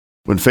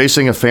When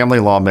facing a family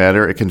law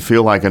matter, it can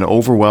feel like an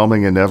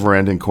overwhelming and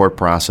never-ending court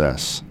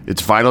process.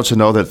 It's vital to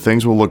know that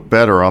things will look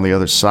better on the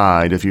other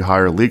side if you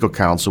hire legal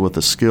counsel with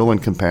the skill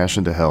and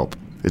compassion to help.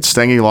 At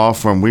Stengy Law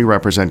Firm, we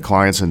represent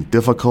clients in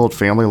difficult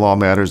family law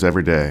matters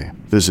every day.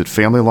 Visit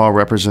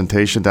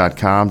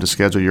FamilyLawRepresentation.com to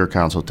schedule your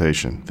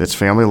consultation. That's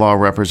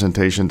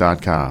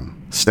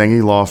FamilyLawRepresentation.com.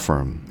 Stengy Law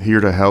Firm, here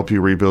to help you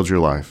rebuild your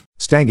life.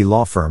 Stengy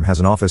Law Firm has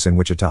an office in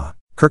Wichita.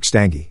 Kirk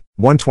Stengy,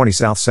 120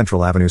 South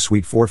Central Avenue,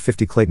 Suite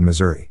 450, Clayton,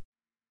 Missouri.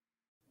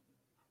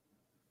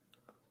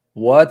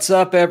 What's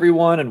up,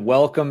 everyone, and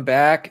welcome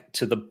back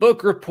to the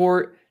Book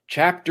Report,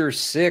 Chapter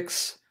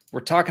 6. We're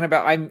talking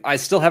about, I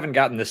still haven't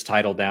gotten this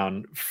title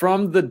down.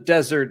 From the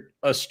desert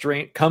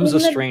comes a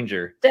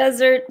stranger.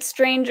 Desert,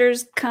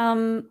 strangers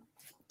come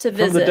to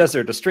visit. From the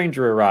desert, a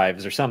stranger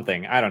arrives, or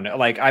something. I don't know.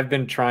 Like, I've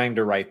been trying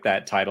to write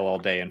that title all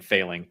day and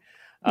failing.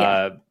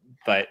 Yeah.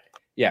 But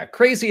yeah,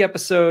 crazy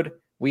episode.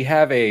 We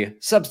have a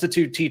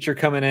substitute teacher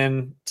coming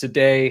in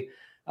today.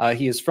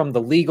 He is from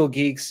the Legal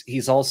Geeks.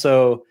 He's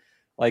also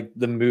like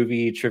the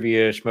movie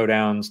trivia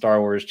Schmodown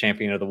Star Wars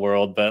champion of the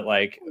world, but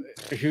like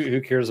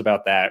who cares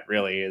about that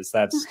really?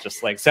 That's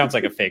just like sounds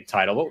like a fake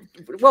title.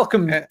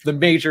 Welcome the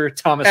Major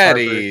Thomas Harper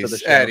to the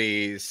show.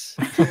 Eddie's.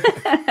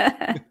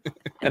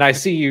 And I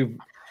see you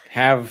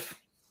have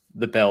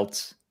the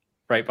belt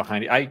right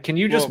behind you. Can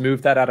you just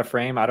move that out of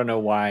frame? I don't know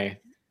why.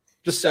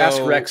 Just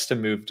ask Rex to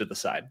move to the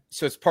side.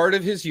 So it's part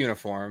of his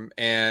uniform,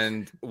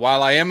 and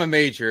while I am a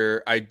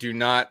major, I do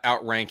not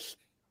outrank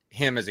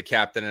him as a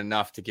captain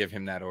enough to give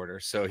him that order.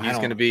 So he's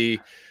going to be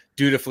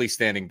dutifully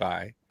standing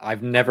by.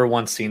 I've never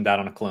once seen that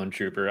on a clone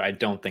trooper. I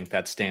don't think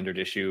that's standard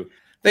issue.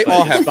 They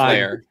all have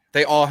flair.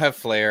 They all have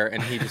flair,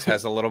 and he just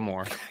has a little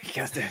more.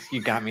 Yes,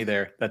 you got me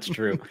there. That's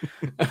true.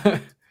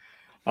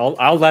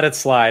 I'll let it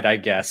slide, I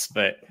guess.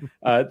 But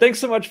thanks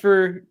so much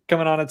for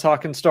coming on and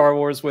talking Star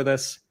Wars with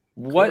us.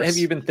 What have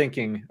you been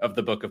thinking of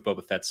the Book of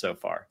Boba Fett so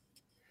far?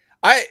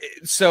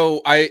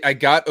 I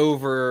got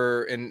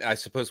over, and I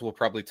suppose we'll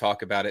probably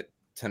talk about it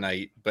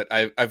tonight, but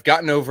I've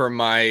gotten over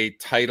my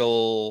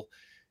title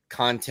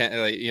content,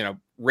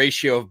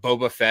 ratio of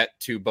Boba Fett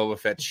to Boba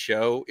Fett's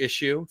show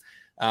issue.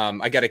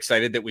 I got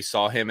excited that we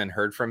saw him and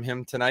heard from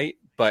him tonight,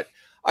 but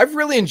I've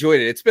really enjoyed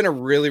it. It's been a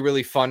really,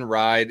 really fun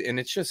ride, and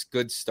it's just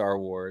good Star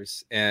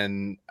Wars.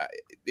 And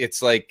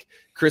it's like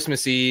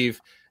Christmas Eve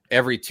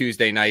every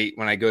Tuesday night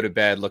when I go to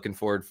bed, looking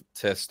forward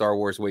to Star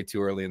Wars way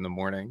too early in the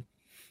morning.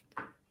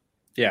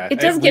 Yeah, it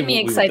does get me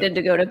excited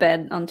to go to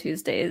bed on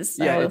Tuesdays.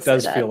 Yeah, it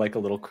does feel like a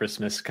little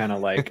Christmas, kind of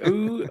like,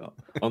 ooh,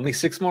 only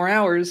 6 more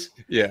hours.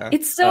 Yeah,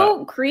 it's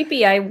so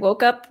creepy. I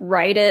woke up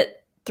right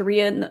at 3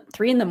 in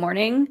the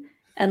morning,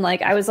 and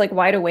like I was like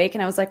wide awake,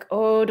 and I was like,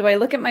 oh, do I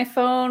look at my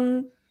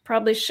phone?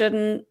 Probably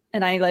shouldn't.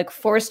 And I like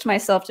forced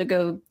myself to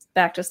go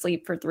back to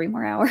sleep for 3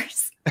 more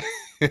hours.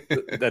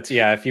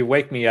 If you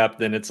wake me up,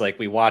 then it's like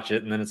we watch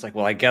it, and then it's like,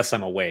 well, I guess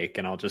I'm awake,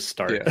 and I'll just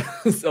start.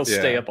 I'll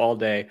stay up all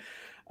day.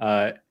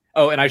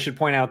 And I should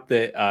point out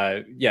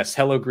that, yes,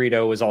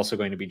 HelloGreedo is also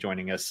going to be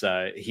joining us.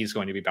 He's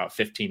going to be about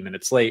 15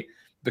 minutes late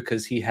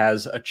because he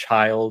has a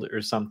child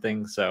or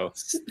something. So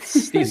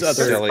these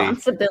other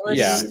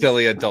responsibilities,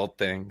 silly adult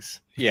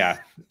things. Yeah.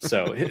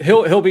 So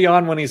he'll be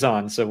on when he's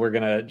on. So we're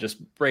going to just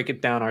break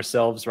it down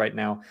ourselves right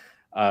now.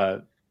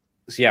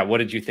 What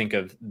did you think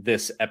of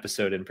this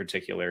episode in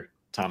particular,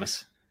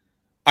 Thomas?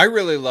 I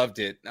really loved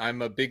it.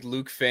 I'm a big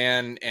Luke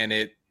fan, and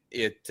it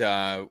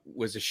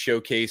was a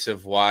showcase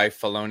of why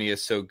Filoni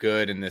is so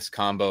good, and this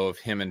combo of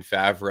him and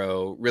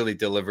Favreau really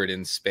delivered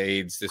in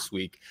spades this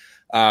week.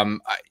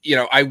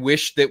 I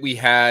wish that we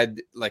had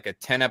like a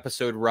 10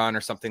 episode run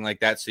or something like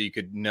that, so you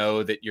could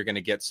know that you're going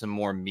to get some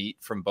more meat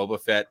from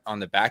Boba Fett on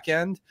the back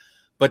end.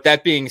 But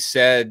that being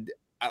said,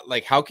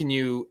 like, how can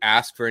you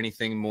ask for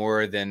anything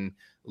more than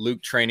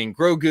Luke training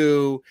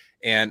Grogu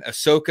and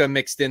Ahsoka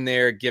mixed in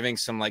there, giving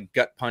some like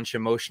gut punch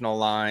emotional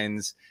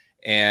lines,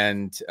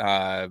 and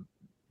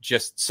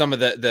just some of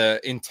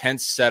the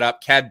intense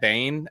setup. Cad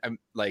Bane,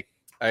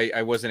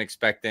 I wasn't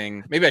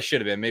expecting. Maybe I should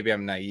have been. Maybe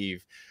I'm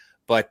naive,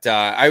 but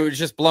I was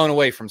just blown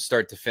away from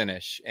start to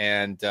finish.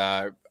 And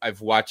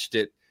I've watched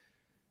it.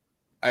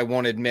 I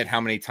won't admit how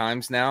many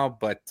times now,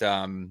 but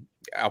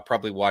I'll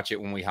probably watch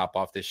it when we hop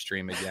off this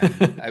stream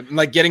again. I'm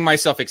like getting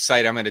myself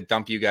excited. I'm going to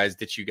dump you guys,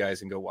 ditch you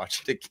guys, and go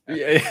watch it again.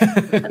 Yeah.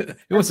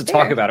 Who wants to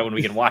talk about it when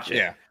we can watch it?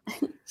 Yeah.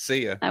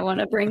 See ya. I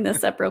want to bring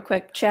this up real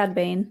quick. Chad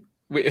Bane.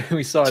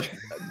 We saw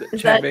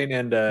Chad Bane,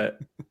 and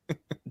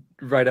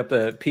right up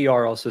the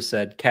PR also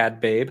said Cad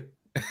Babe.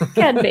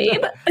 Cad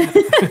Babe.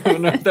 I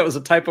don't know if that was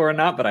a typo or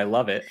not, but I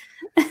love it.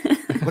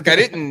 Look, I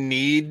didn't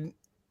need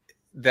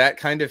that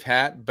kind of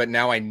hat, but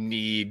now I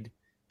need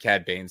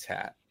Cad Bane's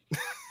hat.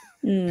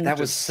 That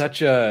was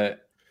such a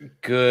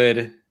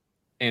good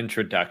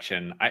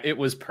introduction. It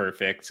was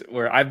perfect.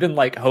 Where I've been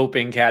like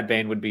hoping Cad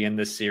Bane would be in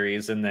this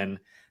series, and then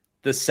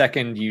the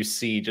second you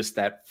see just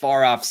that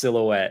far off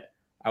silhouette,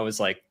 I was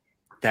like,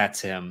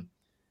 that's him.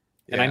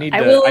 And I need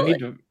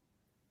to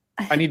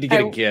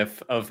get a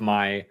gif of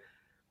my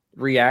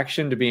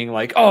reaction to being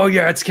like, oh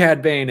yeah, it's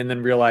Cad Bane, and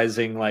then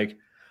realizing like,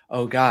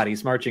 oh God,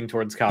 he's marching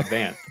towards Cobb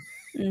Vanth.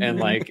 And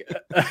like,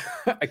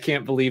 I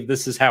can't believe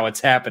this is how it's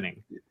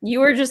happening. You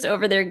were just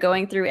over there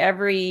going through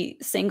every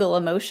single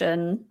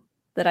emotion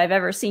that I've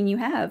ever seen you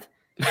have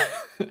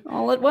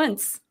all at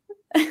once.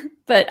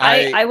 But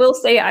I will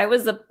say I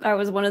was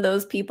one of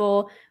those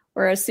people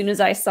where as soon as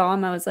I saw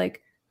him, I was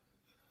like,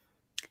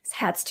 his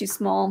hat's too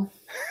small.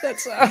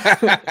 That's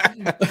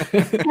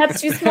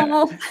Hat's too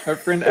small. Our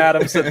friend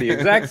Adam said the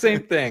exact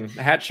same thing.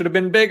 The hat should have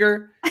been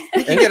bigger.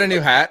 He can get a new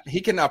hat.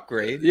 He can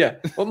upgrade. Yeah.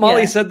 Well,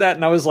 Molly said that,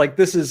 and I was like,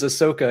 this is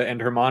Ahsoka and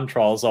her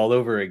Montrals all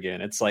over again.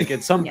 It's like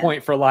at some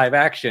point for live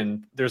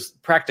action, there's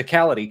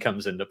practicality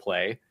comes into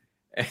play.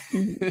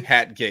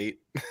 Hat gate.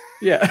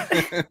 Yeah.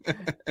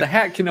 The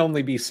hat can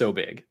only be so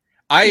big.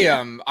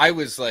 I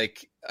was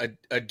like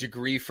a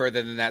degree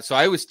further than that. So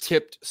I was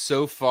tipped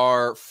so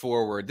far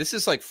forward. This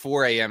is like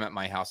 4 a.m. at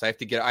my house.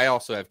 I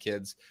also have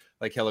kids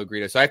like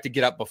HelloGreedo. So I have to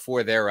get up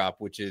before they're up,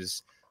 which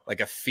is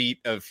like a feat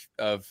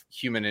of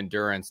human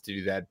endurance to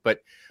do that. But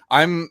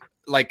I'm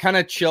like kind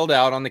of chilled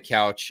out on the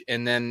couch.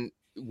 And then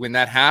when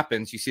that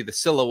happens, you see the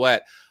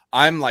silhouette.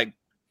 I'm like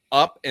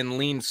up and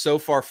leaned so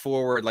far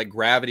forward, like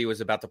gravity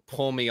was about to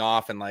pull me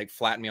off and like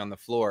flatten me on the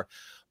floor.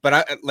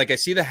 But I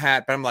see the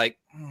hat, but I'm like,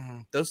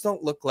 those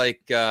don't look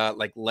like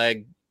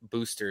leg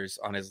boosters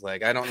on his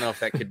leg. I don't know if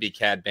that could be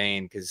Cad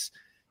Bane because,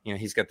 you know,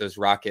 he's got those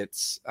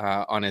rockets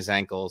on his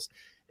ankles.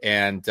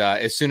 And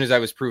as soon as I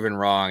was proven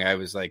wrong, I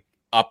was like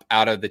up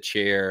out of the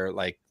chair,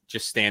 like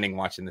just standing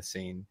watching the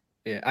scene.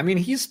 Yeah, I mean,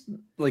 he's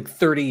like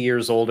 30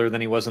 years older than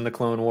he was in the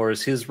Clone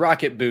Wars. His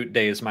rocket boot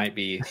days might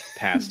be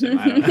past him.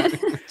 I don't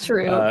know.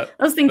 True.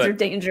 Those things are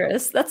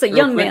dangerous. That's a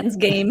young man's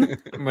game.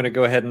 I'm going to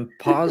go ahead and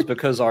pause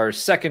because our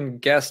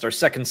second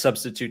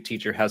substitute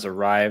teacher has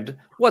arrived.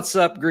 What's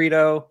up,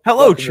 Greedo?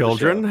 Hello, Welcome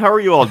children. How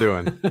are you all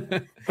doing?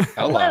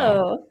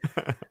 Hello.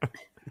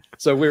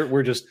 So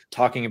we're just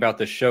talking about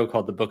this show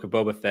called The Book of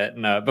Boba Fett.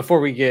 And before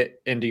we get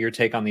into your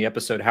take on the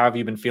episode, how have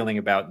you been feeling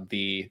about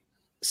the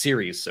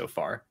series so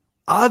far?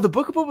 The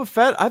Book of Boba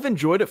Fett, I've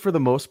enjoyed it for the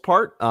most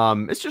part.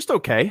 It's just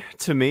okay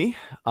to me.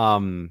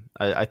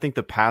 I think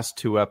the past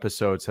 2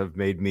 episodes have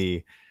made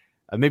me,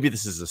 maybe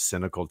this is a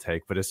cynical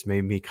take, but it's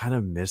made me kind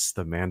of miss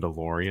The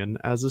Mandalorian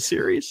as a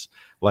series,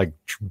 like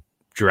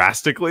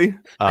drastically.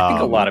 I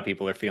think a lot of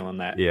people are feeling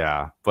that.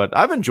 Yeah, but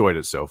I've enjoyed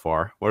it so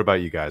far. What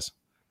about you guys?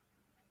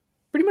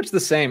 Pretty much the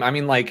same. I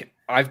mean, like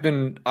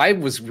I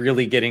was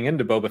really getting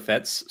into Boba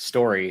Fett's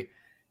story.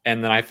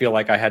 And then I feel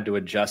like I had to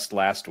adjust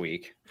last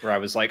week where I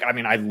was like, I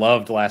mean, I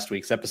loved last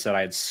week's episode.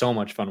 I had so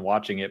much fun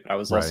watching it, but I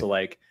was also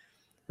like,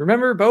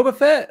 remember Boba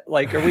Fett?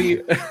 Like, are we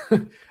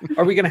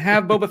going to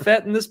have Boba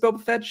Fett in this Boba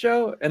Fett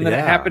show? And then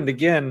it happened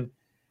again,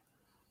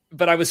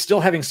 but I was still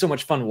having so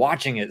much fun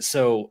watching it.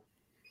 So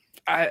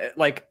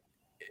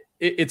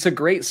it's a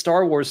great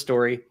Star Wars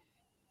story.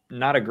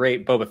 Not a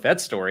great Boba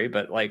Fett story,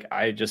 but like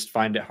I just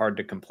find it hard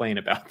to complain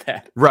about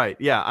that. Right.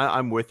 Yeah,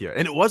 I'm with you.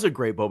 And it was a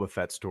great Boba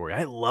Fett story.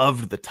 I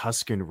loved the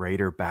Tusken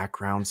Raider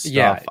background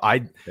stuff.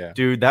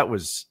 Dude, that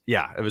was,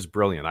 it was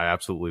brilliant. I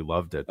absolutely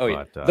loved it.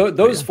 Oh, but,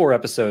 those 4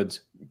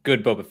 episodes,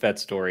 good Boba Fett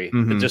story.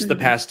 Mm-hmm. Just the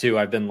past 2,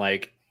 I've been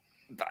like,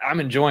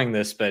 I'm enjoying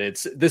this, but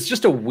it's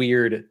just a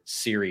weird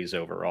series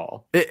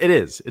overall. It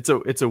is.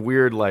 It's a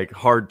weird, like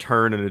hard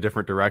turn in a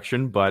different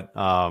direction, but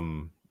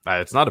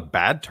it's not a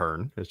bad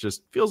turn. It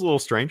just feels a little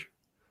strange.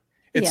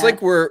 It's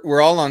like we're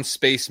all on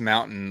Space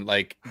Mountain.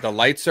 Like the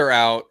lights are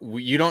out.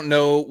 You don't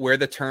know where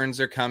the turns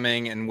are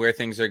coming and where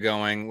things are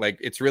going. Like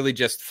it's really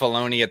just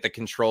Filoni at the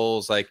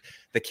controls, like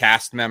the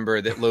cast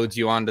member that loads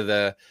you onto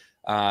the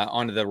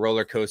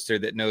roller coaster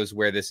that knows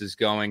where this is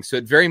going. So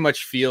it very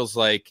much feels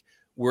like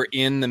we're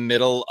in the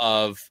middle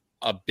of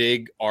a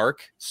big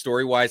arc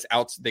story-wise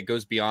out that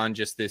goes beyond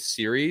just this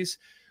series.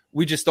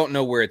 We just don't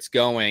know where it's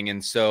going.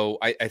 And so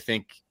I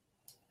think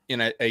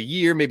in a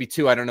year, maybe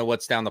 2, I don't know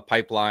what's down the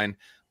pipeline,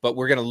 but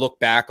we're going to look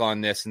back on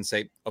this and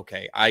say,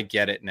 okay, I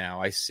get it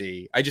now. I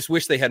see. I just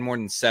wish they had more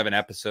than 7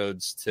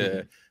 episodes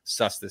to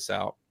suss this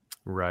out.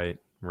 Right.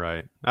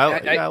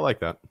 I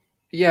like that.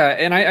 Yeah.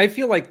 And I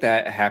feel like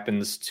that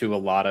happens to a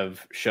lot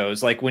of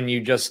shows. Like when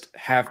you just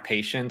have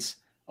patience,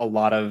 a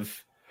lot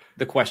of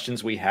the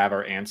questions we have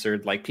are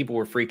answered. Like people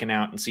were freaking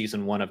out in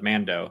season 1 of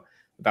Mando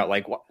about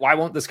like, why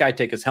won't this guy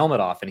take his helmet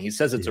off? And he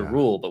says it's a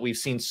rule, but we've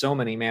seen so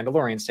many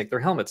Mandalorians take their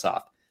helmets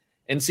off.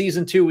 In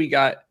season 2, we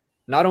got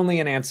not only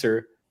an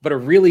answer, but a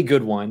really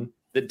good one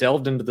that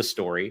delved into the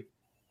story.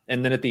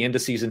 And then at the end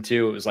of season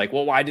 2, it was like,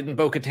 well, why didn't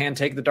Bo-Katan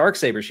take the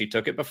Darksaber? She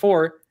took it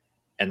before.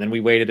 And then we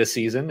waited a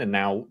season and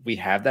now we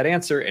have that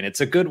answer and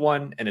it's a good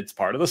one and it's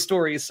part of the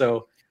story.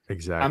 So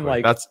exactly. I'm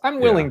like, I'm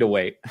willing to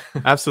wait.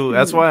 Absolutely.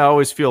 That's why I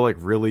always feel like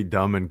really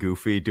dumb and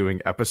goofy doing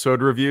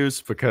episode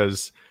reviews,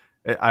 because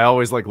I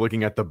always like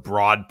looking at the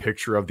broad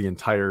picture of the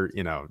entire,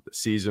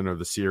 season or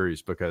the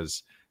series,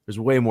 because there's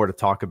way more to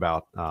talk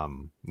about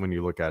when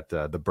you look at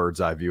the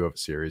bird's eye view of a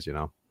series,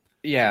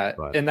 Yeah.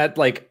 And that,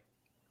 like,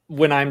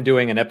 when I'm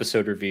doing an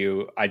episode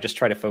review, I just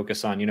try to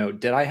focus on,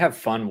 did I have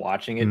fun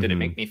watching it? Did it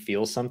make me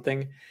feel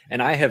something?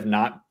 And I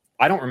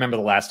don't remember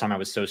the last time I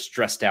was so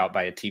stressed out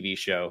by a TV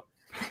show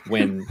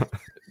when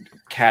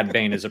Cad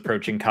Bane is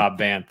approaching Cobb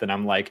Vanth, and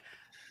I'm like,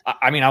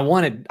 I mean, I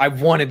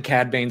wanted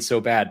Cad Bane so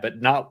bad,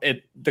 but not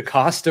at the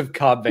cost of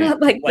Cobb Vanth.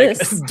 Not like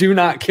this. Do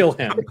not kill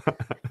him.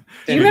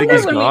 Do you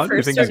remember when we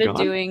first started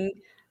doing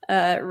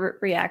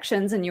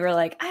reactions, and you were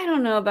like, I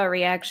don't know about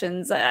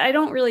reactions. I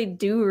don't really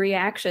do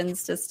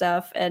reactions to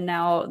stuff. And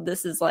now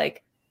this is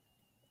like,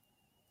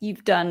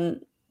 you've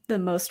done the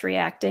most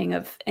reacting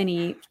of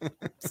any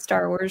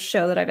Star Wars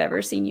show that I've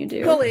ever seen you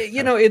do. Well,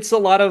 you know, it's a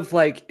lot of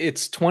like,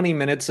 it's 20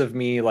 minutes of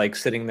me like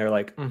sitting there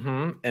like,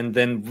 and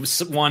then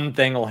one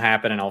thing will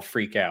happen and I'll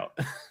freak out.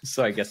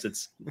 So I guess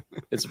it's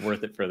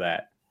worth it for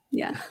that.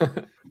 Yeah.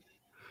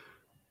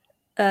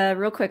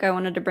 Real quick, I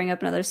wanted to bring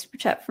up another super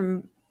chat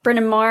from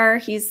Brennan Marr.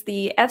 He's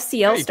the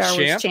FCL Star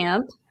Wars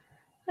champ.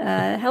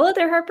 Hello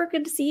there, Harper.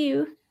 Good to see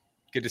you.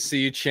 Good to see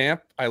you,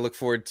 champ. I look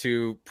forward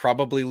to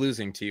probably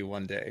losing to you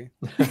one day.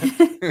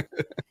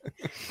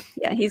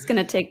 Yeah, he's going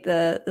to take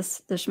the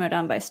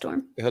Schmodown by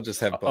storm. He'll just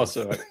have both.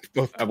 Also,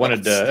 both I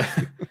wanted to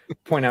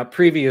point out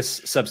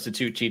previous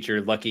substitute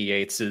teacher Lucky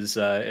Yates is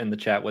in the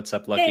chat. What's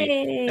up, Lucky?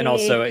 Hey. And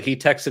also, he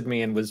texted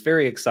me and was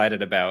very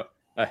excited about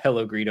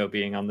HelloGreedo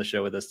being on the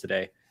show with us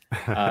today.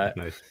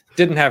 Nice.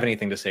 Didn't have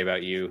anything to say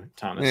about you,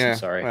 Thomas. Yeah, I'm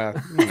sorry.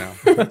 Well, no,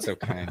 that's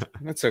okay.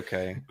 That's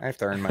okay. I have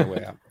to earn my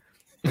way up.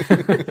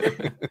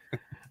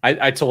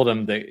 I told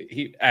him that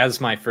he, as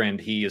my friend,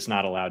 he is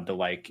not allowed to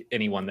like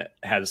anyone that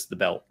has the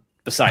belt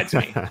besides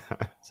me.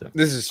 So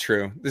This is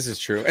true.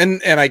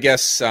 And I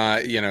guess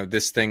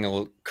this thing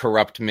will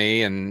corrupt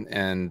me,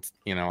 and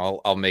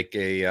I'll make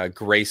a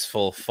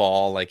graceful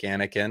fall like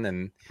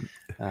Anakin,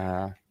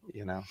 and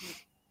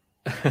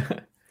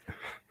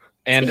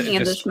And speaking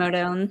of the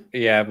Schmodown.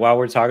 Yeah, while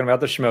we're talking about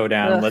the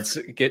Schmodown, let's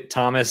get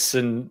Thomas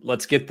and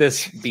let's get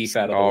this beef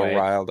out of the way.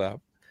 All riled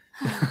up.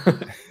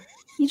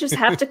 You just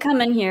have to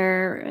come in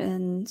here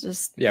and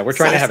just... Yeah, we're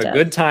trying to have a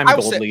good time,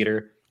 Gold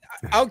Leader.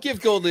 I'll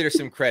give Gold Leader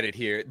some credit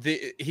here.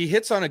 He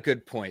hits on a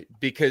good point,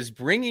 because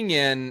bringing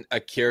in a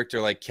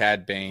character like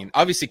Cad Bane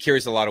obviously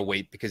carries a lot of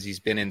weight because he's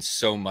been in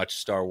so much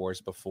Star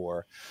Wars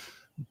before.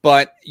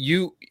 But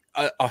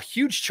a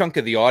huge chunk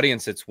of the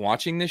audience that's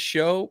watching this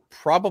show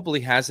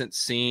probably hasn't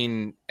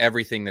seen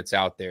everything that's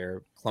out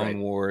there, Clone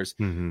Wars,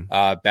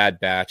 Bad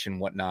Batch, and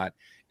whatnot.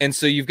 And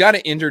so you've got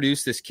to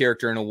introduce this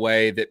character in a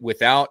way that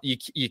without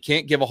you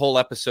can't give a whole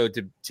episode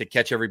to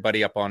catch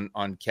everybody up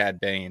on Cad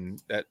Bane.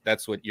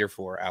 That's what you're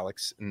for,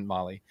 Alex and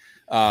Molly.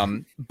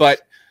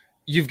 But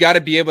you've got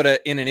to be able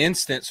to, in an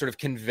instant, sort of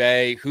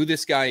convey who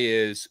this guy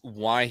is,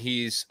 why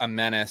he's a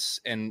menace,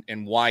 and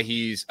why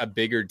he's a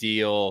bigger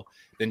deal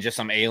than just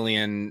some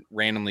alien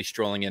randomly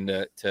strolling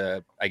into,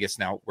 I guess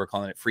now we're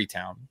calling it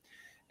Freetown.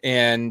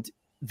 And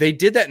they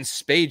did that in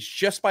spades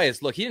just by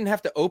his look. He didn't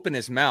have to open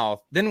his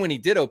mouth. Then when he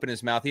did open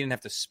his mouth, he didn't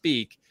have to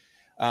speak.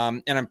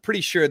 And I'm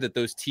pretty sure that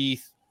those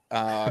teeth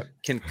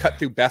can cut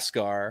through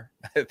Beskar.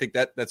 I think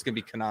that's going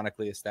to be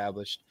canonically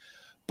established.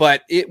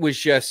 But it was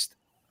just,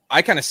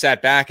 I kind of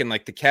sat back, and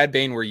like the Cad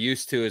Bane we're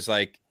used to is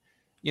like,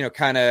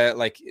 kind of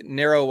like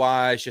narrow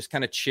eyes, just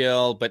kind of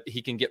chill, but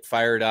he can get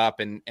fired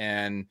up.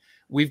 And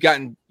we've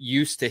gotten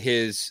used to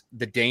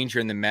the danger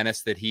and the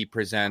menace that he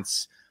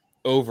presents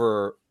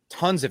over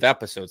tons of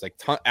episodes, like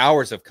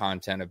hours of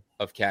content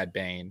of Cad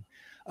Bane.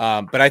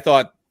 But I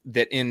thought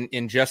that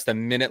in just a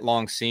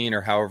minute-long scene,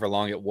 or however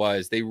long it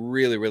was, they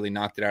really, really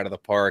knocked it out of the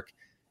park,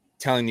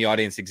 telling the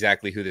audience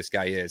exactly who this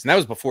guy is. And that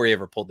was before he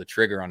ever pulled the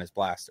trigger on his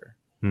blaster.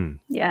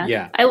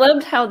 Yeah. I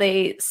loved how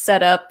they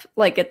set up,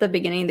 like at the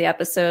beginning of the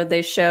episode,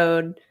 they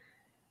showed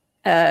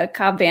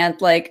Cobb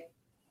Vanth, like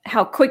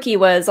how quick he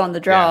was on the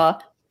draw.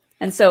 Yeah.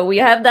 And so we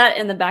have that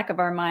in the back of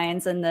our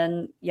minds. And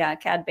then,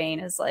 Cad Bane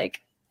is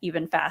like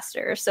even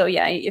faster. So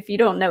if you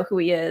don't know who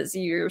he is,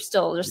 you're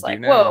still just like,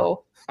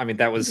 whoa. I mean,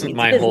 that was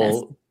my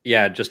whole,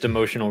 just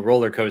emotional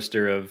roller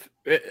coaster of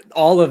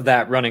all of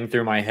that running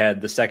through my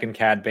head. The second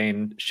Cad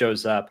Bane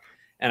shows up,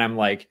 and I'm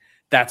like,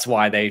 that's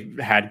why they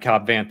had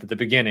Cobb Vanth at the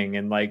beginning.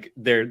 And like,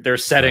 they're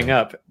setting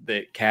up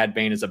that Cad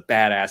Bane is a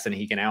badass and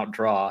he can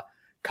outdraw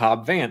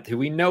Cobb Vanth, who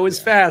we know is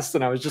fast.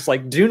 And I was just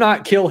like, do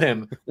not kill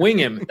him, wing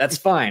him. That's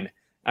fine.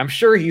 I'm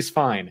sure he's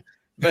fine.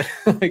 But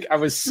like, I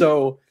was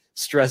so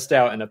stressed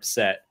out and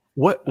upset.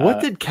 What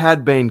did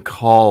Cad Bane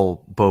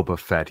call Boba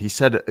Fett? He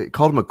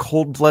called him a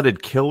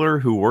cold-blooded killer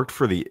who worked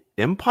for the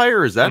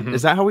Empire. Is that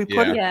how he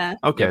put it? Yeah.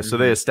 Okay, so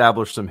they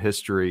established some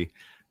history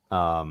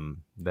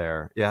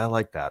there. Yeah, I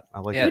like that. I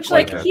like which, that.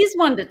 like, he's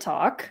one to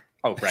talk.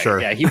 Oh, right. Sure.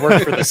 Yeah, he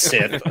worked for the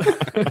Sith.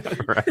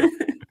 Right.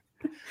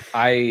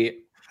 I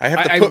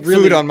have to put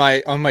food on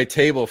my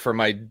table for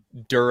my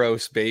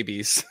Duros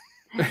babies.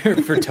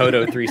 For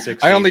Toto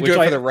 360. I only do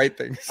it for the right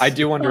things. I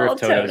do wonder if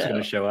Toto's going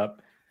to show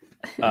up.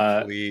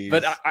 Please.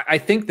 But I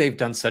think they've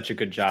done such a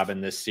good job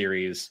in this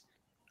series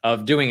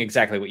of doing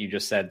exactly what you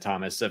just said,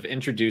 Thomas, of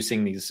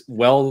introducing these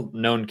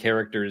well-known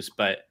characters,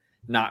 but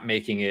not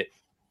making it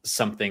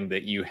something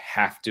that you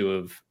have to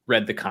have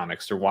read the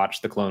comics or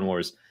watched the Clone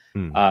Wars.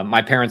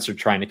 My parents are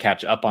trying to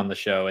catch up on the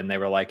show, and they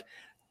were like,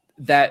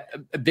 that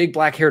big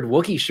black-haired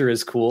Wookiee sure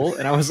is cool.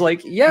 And I was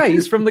like, yeah,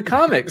 he's from the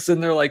comics.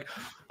 And they're like,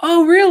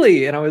 oh,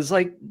 really? And I was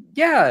like,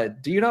 yeah,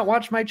 do you not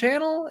watch my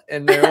channel?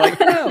 And they're like,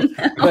 no.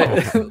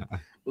 But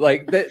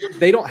like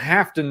they don't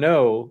have to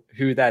know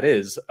who that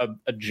is.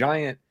 A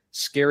giant,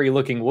 scary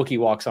looking Wookiee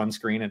walks on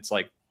screen. It's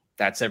like,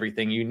 that's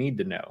everything you need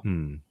to know.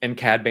 And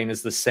Cad Bane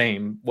is the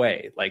same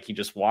way. Like he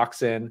just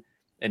walks in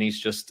and he's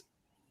just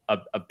a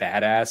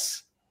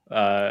badass.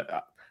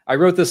 I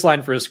wrote this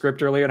line for a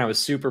script earlier and I was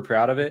super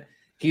proud of it.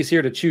 He's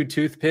here to chew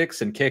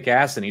toothpicks and kick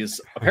ass, and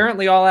he's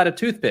apparently all out of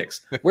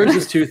toothpicks. Where's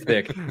his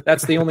toothpick?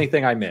 That's the only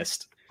thing I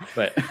missed.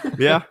 But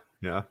yeah.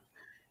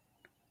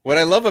 What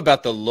I love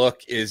about the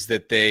look is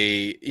that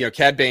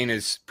Cad Bane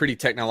is pretty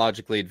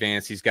technologically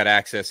advanced. He's got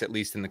access, at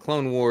least in the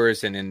Clone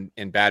Wars and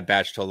in Bad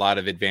Batch, to a lot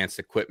of advanced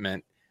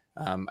equipment.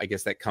 I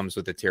guess that comes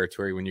with the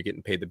territory when you're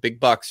getting paid the big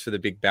bucks for the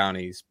big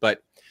bounties.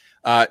 But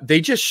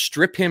they just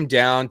strip him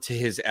down to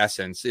his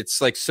essence.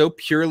 It's like so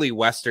purely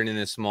Western in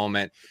this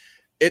moment.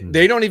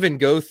 They don't even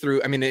go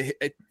through. I mean,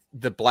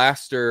 the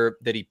blaster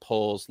that he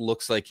pulls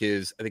looks like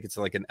I think it's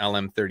like an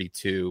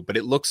LM-32, but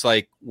it looks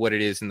like what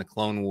it is in the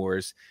Clone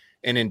Wars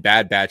and in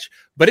Bad Batch,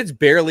 but it's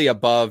barely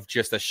above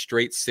just a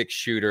straight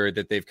 6-shooter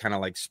that they've kind of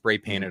like spray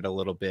painted a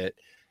little bit.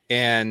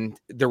 And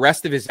the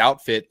rest of his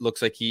outfit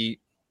looks like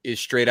he is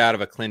straight out of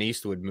a Clint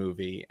Eastwood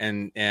movie.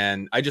 And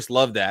I just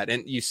love that.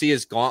 And you see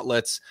his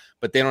gauntlets,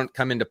 but they don't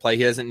come into play.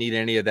 He doesn't need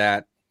any of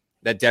that.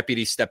 That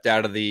deputy stepped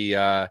out of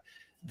the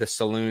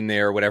saloon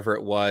there, or whatever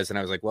it was. And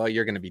I was like, well,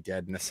 you're going to be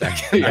dead in a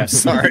second. I'm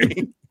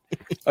sorry.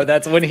 Oh,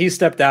 that's when he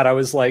stepped out. I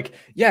was like,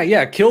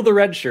 yeah, kill the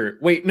red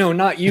shirt. Wait, no,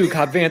 not you,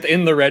 Cobb Vanth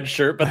in the red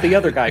shirt, but the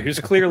other guy who's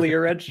clearly a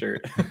red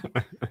shirt.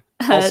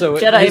 Also,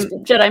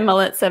 Jedi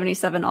Mullet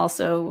 77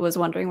 also was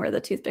wondering where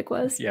the toothpick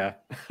was. Yeah.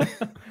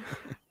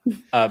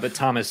 But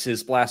Thomas,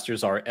 his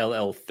blasters are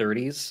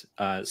LL-30s.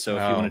 So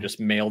if you want to just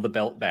mail the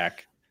belt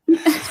back,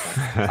 that's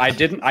fine.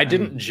 I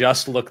didn't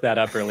just look that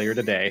up earlier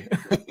today.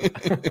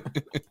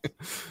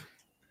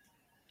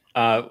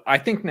 I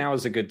think now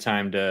is a good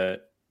time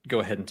to go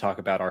ahead and talk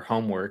about our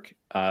homework.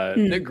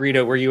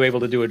 Greedo, were you able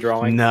to do a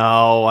drawing?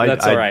 No,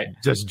 that's all right.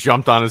 Just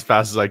jumped on as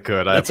fast as I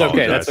could. That's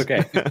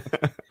okay.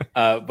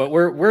 But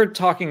we're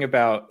talking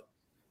about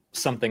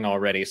something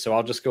already, so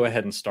I'll just go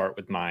ahead and start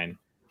with mine.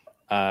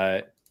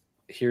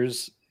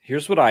 Here's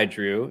what I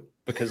drew,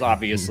 because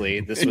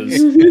obviously this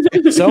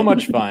was so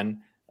much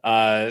fun.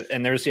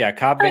 And there's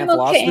Cobb Vanth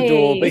lost the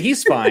duel, but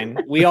he's fine.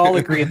 We all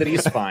agree that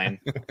he's fine.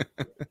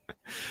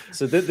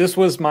 So this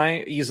was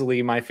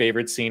easily my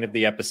favorite scene of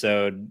the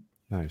episode.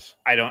 Nice.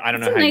 I don't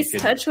know how nice you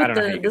could touch with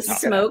the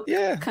smoke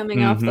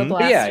coming off the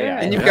blaster.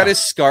 Yeah. And you've got his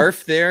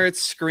scarf there.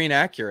 It's screen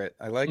accurate.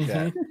 I like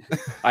that. Did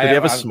he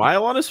have a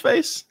smile on his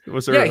face?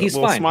 Was there he's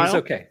fine. Smile? He's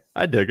okay.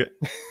 I dig it.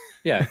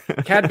 Yeah,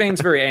 Cad Bane's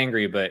very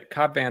angry, but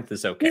Cobb Vanth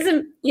is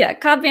okay.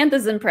 Cobb Vanth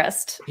is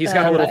impressed. He's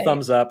got a little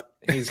thumbs up.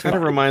 He's kind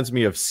of reminds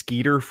me of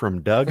Skeeter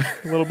from Doug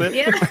a little bit.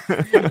 Yeah.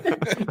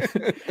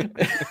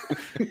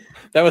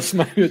 That was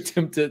my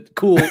attempt at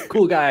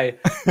cool guy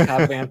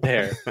Cobb Vanth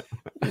there.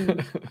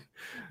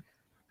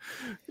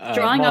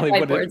 Drawing Molly,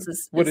 up whiteboards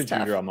is what did tough.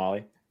 You draw,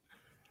 Molly?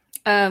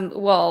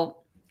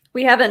 Well,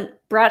 we haven't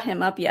brought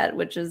him up yet,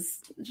 which is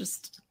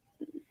just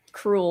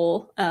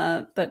cruel.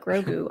 But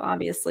Grogu,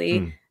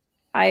 obviously.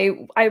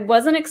 I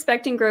wasn't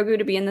expecting Grogu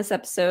to be in this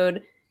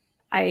episode.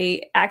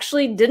 I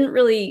actually didn't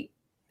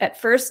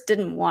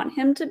want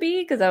him to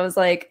be, because I was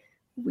like,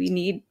 we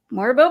need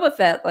more Boba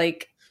Fett.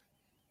 Like,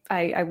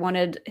 I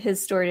wanted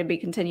his story to be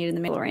continued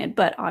in The Mandalorian,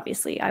 but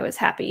obviously I was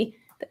happy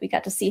that we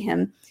got to see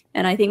him.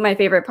 And I think my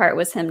favorite part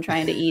was him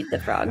trying to eat the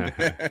frog.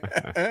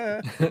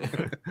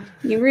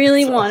 He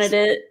really wanted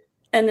it.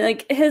 And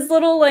like his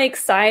little like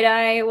side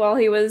eye while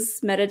he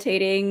was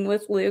meditating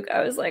with Luke,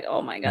 I was like,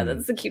 oh my God,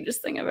 that's the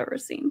cutest thing I've ever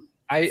seen.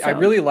 I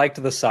really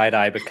liked the side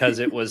eye because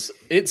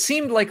it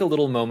seemed like a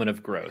little moment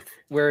of growth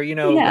where,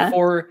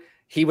 before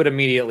he would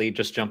immediately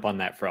just jump on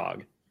that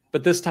frog.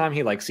 But this time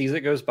he like sees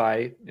it goes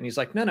by and he's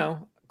like,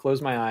 no, close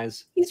my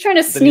eyes. He's trying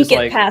to sneak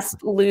it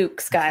past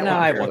Luke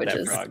Skywalker, which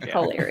is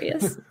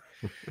hilarious.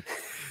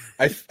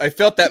 I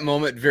felt that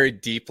moment very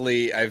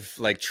deeply. I've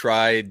like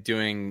tried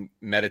doing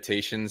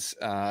meditations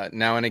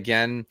now and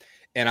again,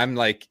 and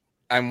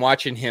I'm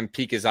watching him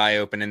peek his eye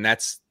open, and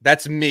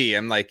that's me.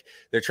 I'm like,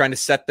 they're trying to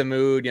set the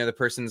mood. The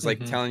person's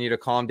like telling you to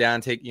calm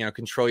down,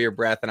 control your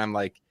breath. And I'm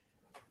like,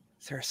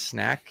 is there a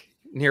snack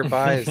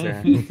nearby? Is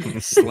there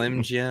a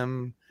Slim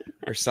Jim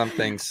or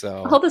something?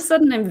 So all of a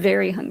sudden I'm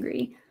very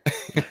hungry.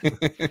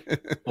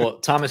 Well,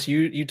 Thomas,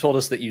 you told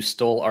us that you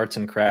stole arts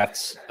and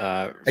crafts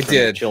from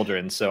your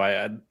children. So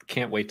I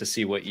can't wait to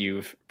see what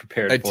you've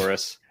prepared for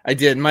us. I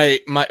did.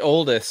 My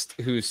oldest,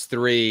 who's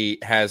 3,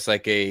 has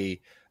like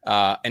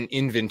an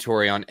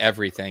inventory on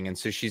everything, and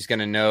so she's going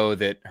to know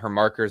that her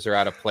markers are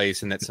out of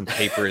place and that some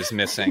paper is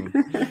missing.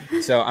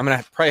 So I'm going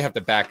to probably have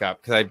to back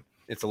up because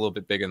it's a little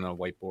bit bigger than a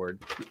whiteboard.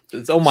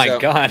 Oh my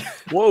God!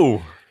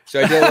 Whoa!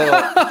 So I did a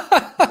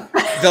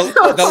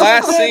little.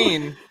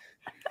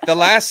 The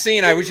last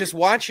scene, I was just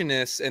watching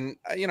this, and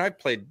I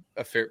played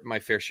my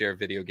fair share of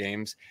video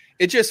games.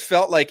 It just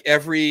felt like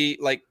every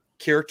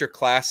character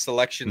class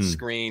selection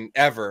screen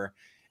ever.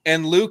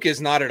 And Luke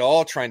is not at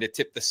all trying to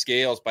tip the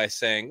scales by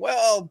saying,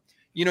 well,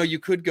 you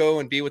could go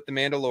and be with the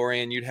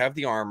Mandalorian, you'd have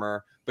the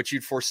armor, but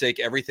you'd forsake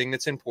everything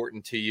that's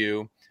important to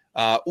you.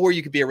 Or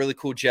you could be a really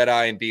cool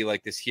Jedi and be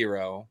like this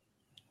hero.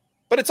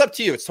 But it's up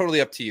to you. It's totally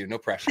up to you. No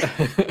pressure.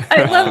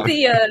 I love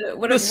the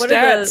what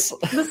stats.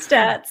 Are the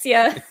stats,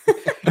 yeah.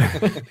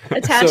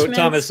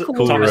 Attachments. So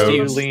cool Thomas,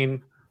 robes.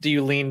 do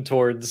you lean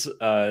towards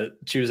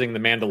choosing the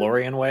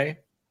Mandalorian way?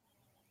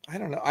 I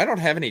don't know. I don't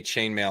have any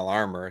chainmail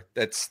armor.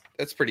 That's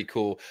pretty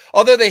cool.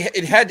 Although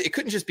it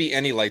couldn't just be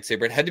any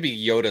lightsaber. It had to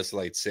be Yoda's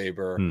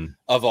lightsaber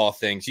of all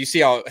things. You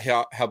see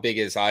how big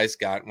his eyes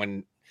got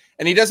and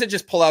he doesn't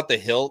just pull out the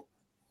hilt.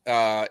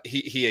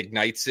 He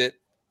ignites it,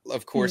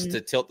 of course,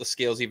 to tilt the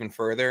scales even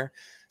further.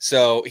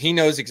 So he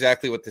knows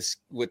exactly what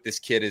this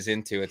kid is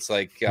into. It's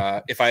like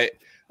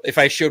if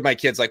I showed my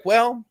kids like,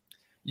 well,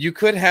 you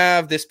could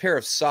have this pair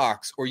of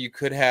socks or you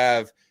could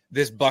have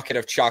this bucket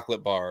of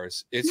chocolate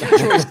bars. It's your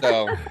choice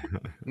though.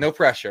 No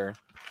pressure.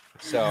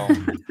 So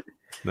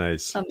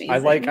nice.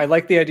 Amazing. I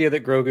like the idea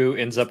that Grogu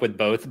ends up with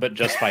both, but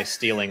just by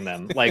stealing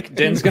them. Like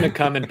Din's gonna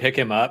come and pick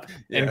him up,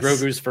 and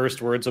Grogu's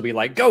first words will be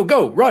like, "Go,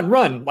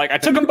 run!" Like I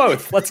took them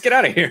both. Let's get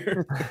out of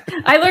here.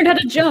 I learned how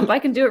to jump. I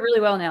can do it really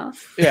well now.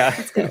 Yeah.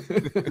 Let's go.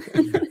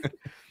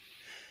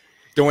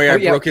 Don't worry, I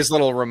broke his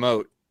little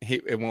remote.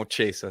 It won't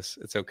chase us.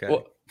 It's okay.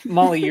 Well,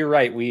 Molly, you're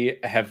right. We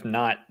have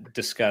not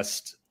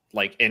discussed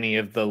like any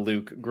of the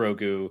Luke,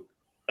 Grogu,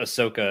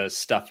 Ahsoka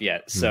stuff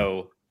yet.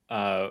 So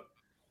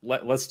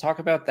let's talk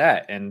about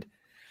that. And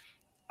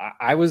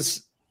I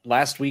was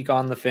last week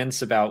on the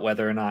fence about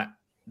whether or not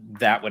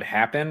that would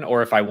happen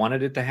or if I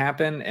wanted it to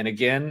happen. And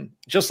again,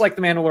 just like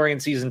The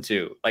Mandalorian season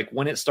 2, like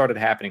when it started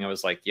happening, I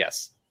was like,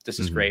 yes, this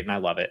is great. And I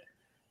love it.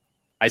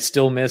 I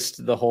still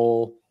missed the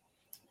whole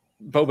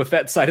Boba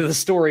Fett side of the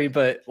story,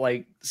 but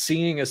like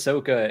seeing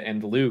Ahsoka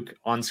and Luke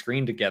on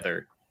screen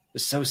together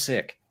is so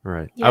sick.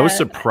 Right. Yeah. I was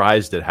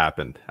surprised it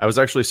happened. I was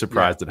actually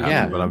surprised it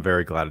happened, but I'm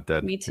very glad it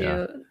did. Me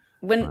too.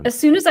 Yeah. As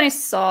soon as I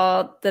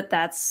saw that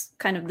that's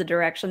kind of the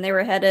direction they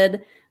were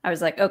headed, I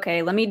was like,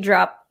 okay, let me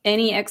drop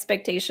any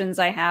expectations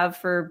I have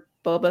for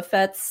Boba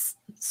Fett's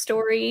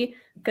story,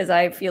 because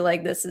I feel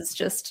like this is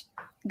just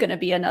going to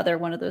be another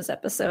one of those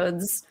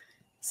episodes.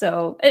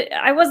 So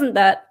I wasn't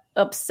that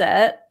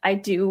upset. I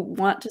do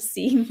want to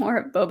see more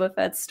of Boba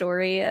Fett's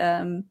story.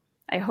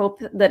 I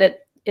hope that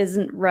it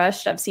isn't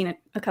rushed. I've seen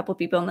a couple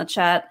people in the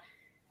chat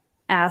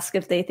ask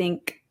if we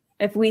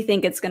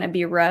think it's going to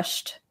be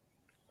rushed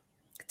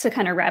to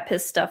kind of wrap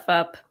his stuff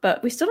up,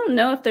 but we still don't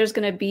know if there's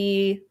going to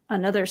be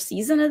another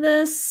season of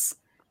this.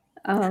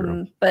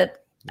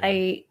 But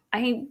I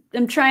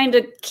am trying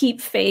to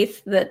keep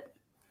faith that,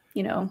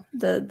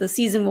 the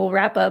season will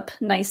wrap up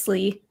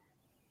nicely.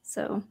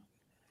 So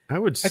I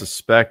would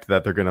suspect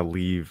that they're going to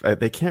leave.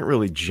 They can't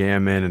really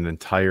jam in an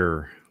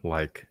entire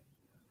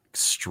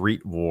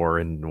street war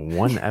in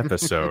one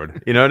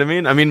episode. You know what I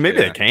mean? I mean, maybe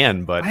they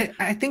can, but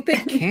I think they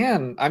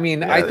can. I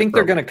mean, Yeah, I think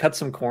they're going to cut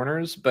some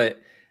corners, but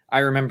I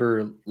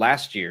remember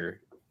last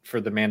year for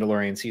The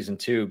Mandalorian season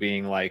 2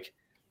 being like,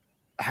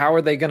 how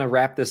are they going to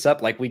wrap this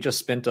up? Like we just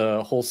spent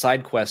a whole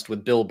side quest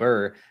with Bill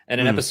Burr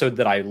and an episode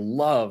that I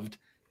loved,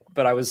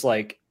 but I was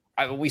like,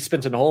 we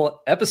spent a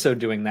whole episode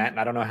doing that, and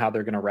I don't know how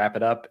they're going to wrap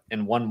it up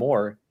in one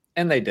more.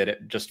 And they did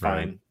it just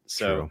fine. Right.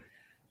 So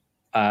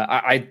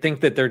I think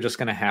that they're just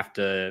going to have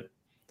to,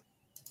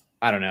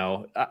 I don't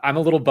know. I'm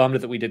a little bummed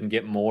that we didn't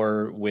get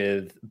more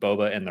with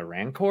Boba and the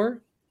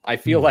Rancor. I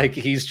feel like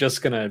he's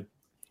just going to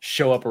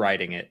show up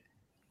writing it.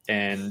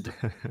 And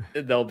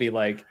they'll be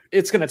like,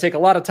 it's going to take a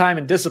lot of time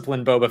and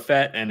discipline, Boba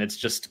Fett, and it's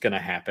just going to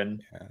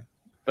happen. Yeah.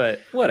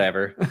 But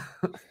whatever.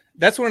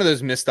 That's one of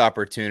those missed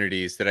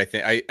opportunities that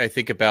I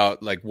think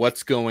about, like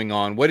what's going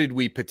on. What did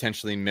we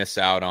potentially miss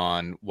out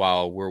on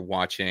while we're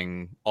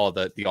watching all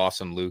the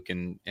awesome Luke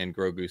and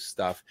Grogu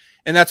stuff?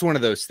 And that's one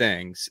of those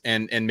things.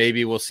 And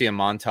maybe we'll see a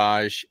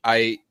montage.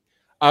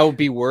 I'll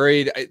be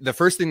worried. The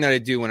first thing that I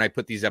do when I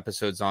put these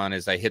episodes on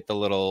is I hit the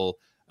little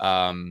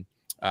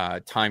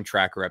time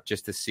tracker up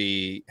just to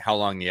see how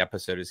long the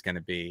episode is going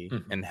to be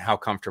and how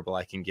comfortable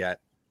I can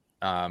get.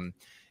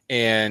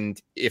 And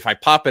if I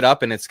pop it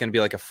up and it's going to be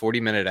like a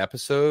 40-minute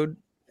episode,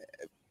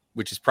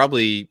 which is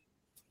probably,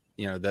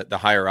 the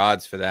higher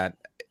odds for that,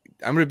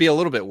 I'm going to be a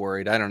little bit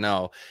worried. I don't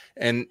know.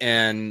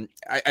 And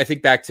I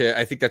think that's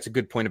a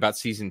good point about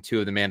season 2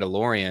 of The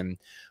Mandalorian.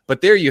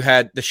 But there you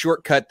had the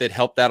shortcut that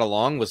helped that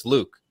along was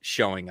Luke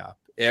showing up.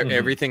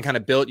 Everything kind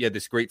of built. You had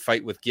this great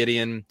fight with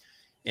Gideon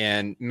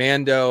and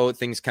Mando.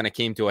 Things kind of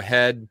came to a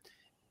head.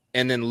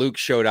 And then Luke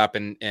showed up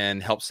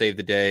and helped save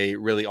the day.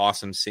 Really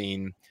awesome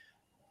scene.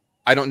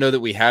 I don't know that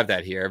we have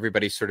that here.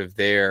 Everybody's sort of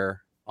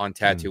there on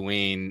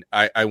Tatooine.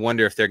 I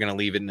wonder if they're going to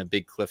leave it in a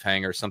big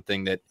cliffhanger,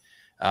 something that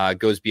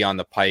goes beyond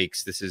the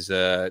Pikes. This is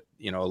a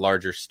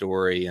larger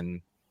story,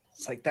 and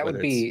it's like that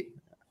would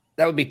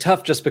be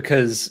tough just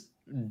because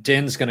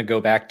Din's going to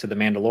go back to The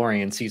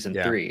Mandalorian season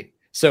 3.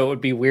 So it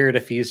would be weird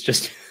if he's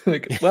just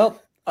like,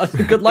 well,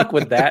 good luck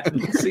with that.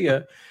 See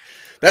ya.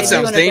 That I do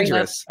sounds wanna bring up,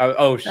 dangerous.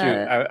 Oh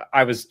shoot!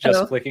 I was just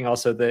oh. clicking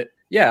also that.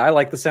 Yeah, I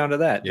like the sound of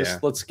that. Yeah.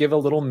 Just let's give a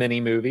little mini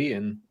movie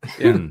and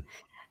Yeah.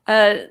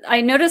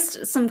 I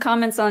noticed some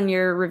comments on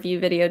your review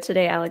video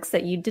today, Alex,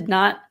 that you did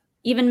not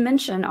even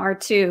mention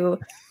R2,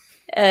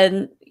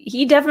 and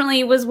he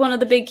definitely was one of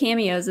the big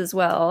cameos as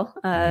well.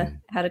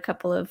 Had a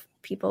couple of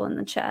people in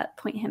the chat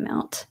point him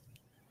out.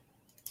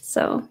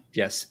 So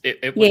yes,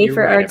 it yay you're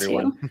for right, R2.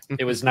 everyone.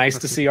 It was nice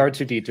to see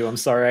R2D2. I'm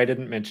sorry I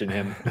didn't mention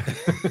him.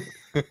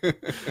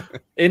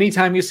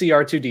 Anytime you see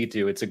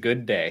R2D2, it's a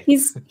good day.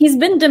 He's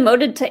been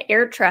demoted to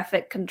air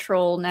traffic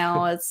control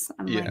now. As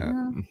I'm like,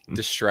 oh.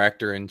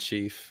 Distractor in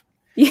chief.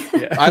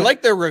 Yeah. I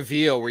like the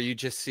reveal where you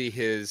just see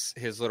his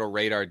little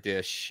radar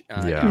dish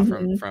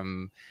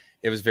from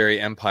it was very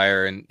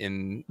Empire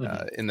in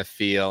the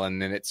feel, and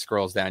then it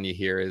scrolls down, you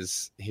hear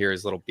his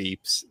little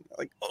beeps,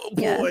 like, oh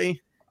boy. Yeah.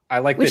 I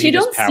like Which that he you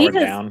just don't see powered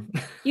this- down.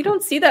 You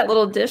don't see that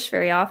little dish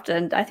very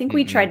often. I think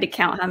we tried to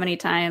count how many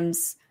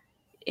times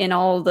in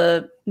all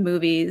the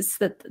movies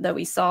that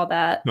we saw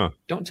that. Huh.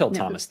 Don't tell No.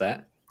 Thomas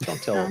that.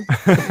 Don't tell him.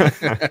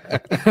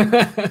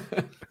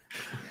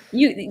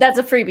 That's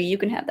a freebie. You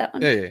can have that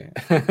one.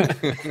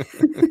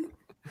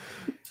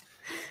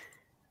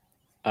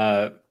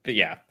 But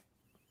yeah,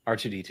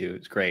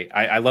 R2D2 is great.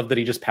 I love that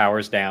he just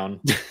powers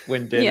down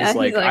when Din Yeah, is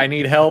like, he's like, I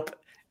need help.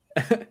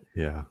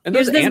 Yeah. And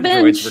those Here's this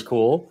androids bench. were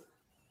cool.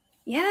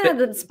 Yeah,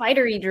 the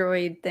spidery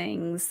droid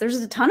things. There's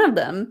a ton of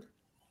them.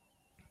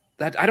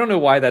 That I don't know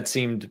why that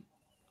seemed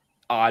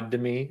odd to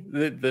me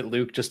that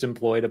Luke just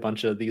employed a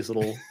bunch of these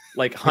little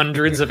like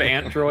hundreds of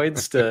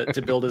androids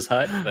to build his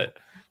hut, but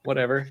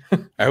whatever.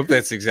 I hope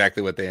that's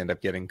exactly what they end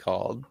up getting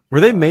called. Were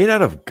they made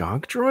out of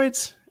gonk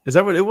droids? Is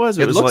that what it was?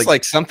 It was looks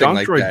like something gonk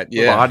like droid that.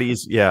 Yeah.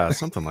 Bodies. Yeah,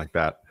 something like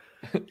that.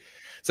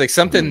 It's like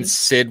something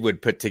Sid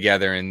would put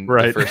together in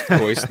the first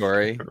Toy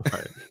Story.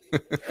 Right.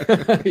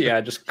 Yeah,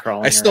 just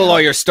crawling. I stole around.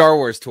 all your Star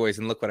Wars toys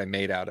and look what I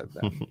made out of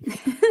them.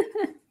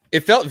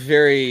 It felt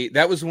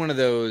that was one of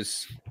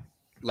those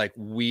like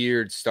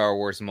weird Star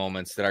Wars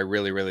moments that I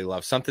really, really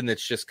love. Something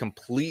that's just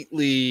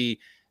completely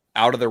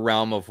out of the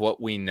realm of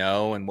what we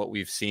know and what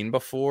we've seen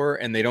before.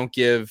 And they don't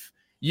give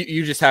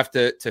you just have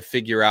to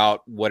figure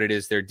out what it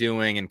is they're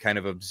doing and kind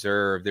of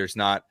observe. There's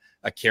not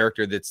a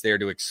character that's there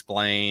to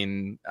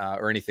explain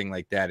or anything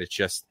like that. It's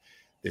just,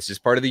 this is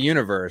part of the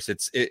universe.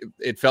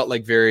 It felt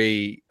like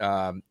very,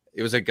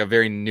 it was like a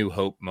very New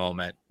Hope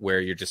moment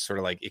where you're just sort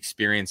of like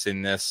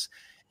experiencing this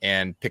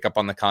and pick up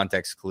on the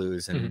context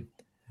clues. And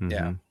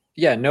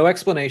yeah, no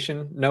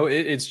explanation. No,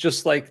 it's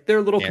just like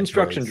they're little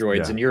construction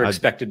droids, and you're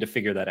expected to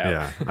figure that out.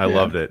 Yeah, I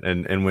loved it.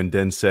 And when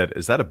Den said,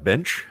 "Is that a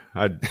bench?"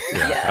 I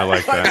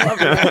like that.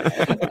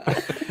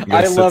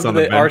 I love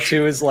that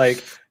R2 is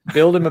like,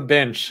 build him a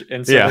bench,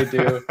 and so they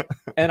do.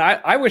 And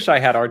I wish I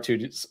had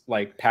R2's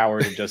like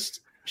power to just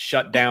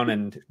shut down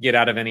and get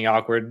out of any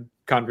awkward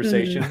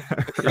conversation.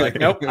 You're like,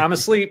 nope, I'm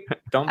asleep.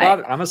 Don't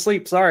bother. I'm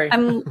asleep. Sorry.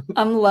 I'm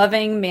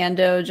loving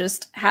Mando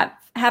just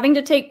having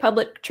to take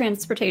public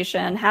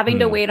transportation, having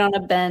to wait on a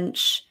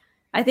bench.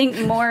 I think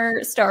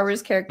more Star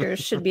Wars characters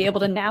should be able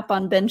to nap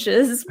on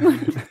benches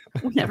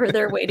whenever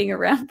they're waiting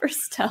around for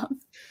stuff.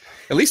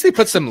 At least they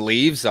put some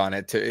leaves on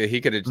it. They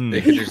could have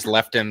just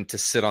left him to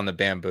sit on the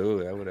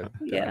bamboo. That would have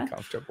been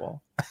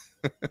uncomfortable.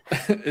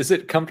 Is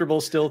it comfortable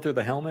still through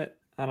the helmet?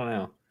 I don't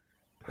know.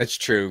 That's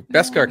true.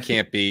 Beskar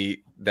can't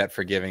be that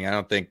forgiving. I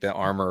don't think the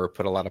armor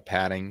put a lot of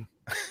padding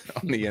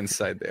on the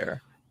inside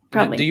there.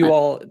 Probably do you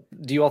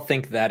all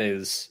think that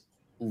is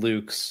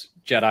Luke's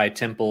Jedi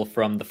temple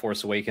from The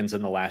Force Awakens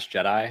and The Last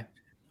Jedi?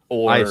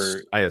 Or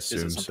I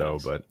assume so,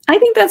 else? but I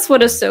think that's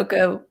what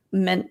Ahsoka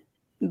meant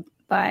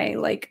by,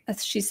 like,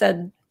 she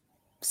said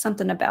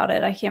something about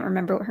it. I can't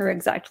remember her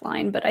exact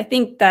line, but I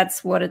think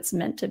that's what it's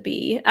meant to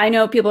be. I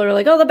know people are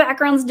like, oh, the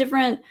background's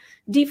different,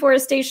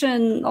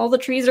 deforestation, all the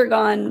trees are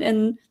gone,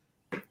 and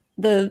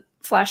the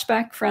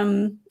flashback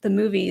from the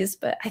movies,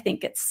 but I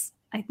think that's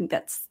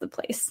the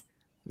place.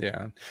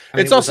 Yeah.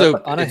 It's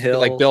also on a hill,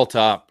 like built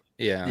up.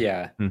 Yeah.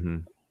 Yeah. Mm-hmm.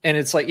 And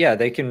it's like, yeah,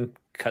 they can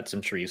cut some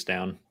trees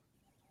down.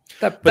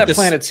 That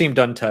planet seemed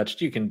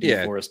untouched. You can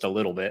deforest a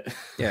little bit.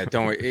 Yeah,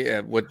 don't worry. Yeah,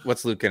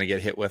 what's Luke going to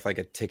get hit with? Like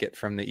a ticket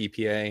from the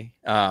EPA?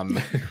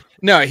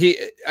 No,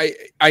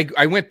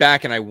 I went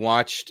back and I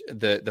watched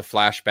the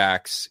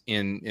flashbacks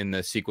in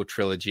the sequel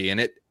trilogy,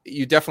 and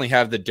you definitely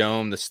have the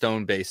dome, the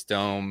stone-based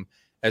dome,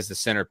 as the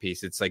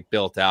centerpiece. It's like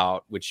built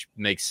out, which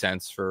makes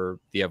sense for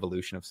the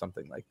evolution of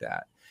something like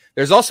that.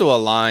 There's also a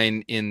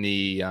line in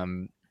the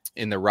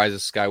Rise of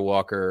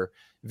Skywalker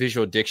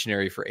visual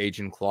dictionary for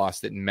Agent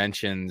Kloss that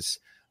mentions.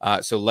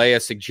 So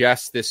Leia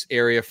suggests this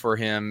area for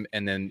him,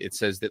 and then it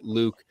says that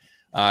Luke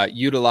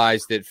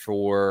utilized it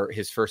for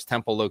his first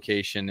temple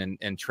location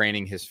and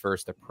training his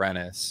first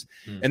apprentice.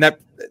 And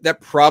that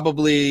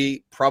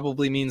probably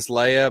means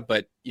Leia,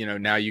 but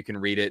now you can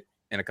read it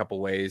in a couple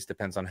ways.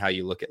 Depends on how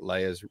you look at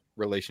Leia's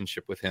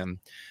relationship with him.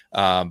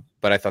 But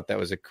I thought that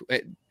was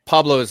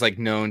Pablo is like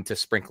known to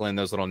sprinkle in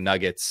those little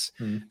nuggets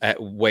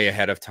way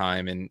ahead of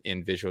time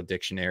in visual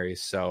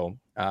dictionaries. So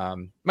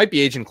might be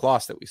Agent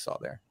Kloss that we saw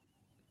there.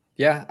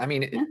 Yeah, I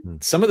mean, Yeah.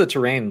 some of the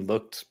terrain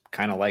looked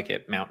kind of like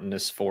it,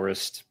 mountainous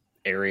forest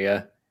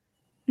area.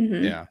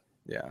 Mhm.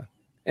 Yeah.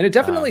 And it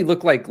definitely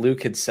looked like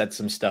Luke had set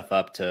some stuff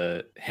up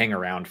to hang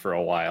around for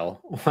a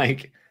while,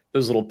 like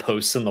those little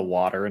posts in the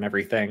water and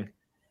everything.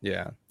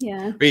 Yeah.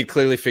 Yeah. But he'd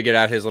clearly figured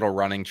out his little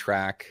running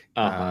track.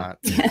 Uh-huh.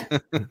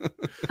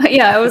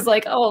 Yeah, I was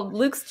like, oh,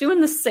 Luke's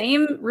doing the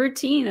same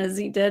routine as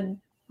he did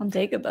on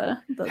Dagobah.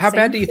 The How same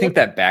bad do you think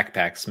flip. that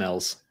backpack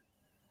smells?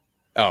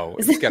 Oh,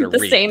 Is it's it got a the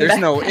reek. same There's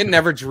no.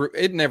 backpack?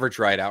 It never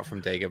dried out from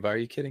Dagobah. Are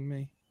you kidding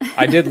me?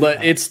 I did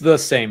let it's the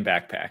same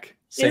backpack.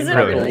 Same Is it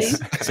buckles, really?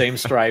 same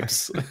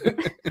stripes.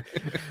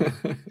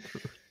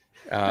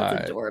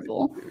 That's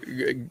adorable.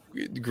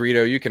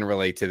 Greedo, you can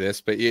relate to this,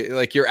 but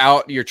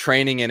you're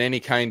training in any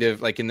kind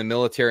of like in the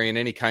military in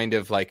any kind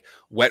of like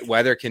wet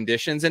weather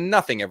conditions, and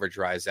nothing ever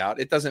dries out.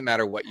 It doesn't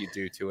matter what you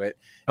do to it.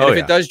 And if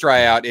it does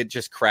dry out, it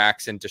just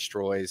cracks and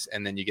destroys,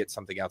 and then you get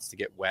something else to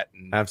get wet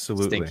and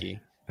stinky.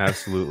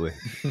 Absolutely.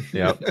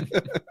 Yeah.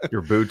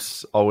 Your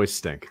boots always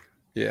stink.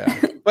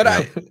 Yeah.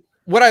 But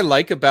what I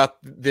like about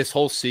this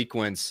whole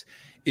sequence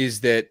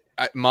is that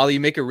Molly, you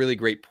make a really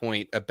great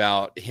point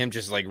about him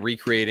just like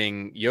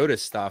recreating Yoda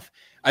stuff.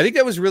 I think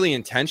that was really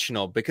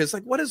intentional because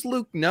like, what does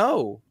Luke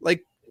know?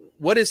 Like,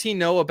 what does he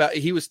know about?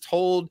 He was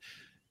told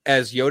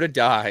as Yoda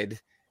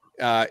died,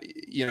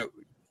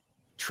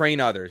 train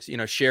others,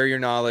 share your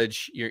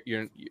knowledge.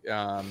 You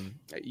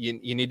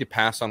need to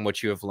pass on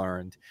what you have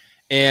learned.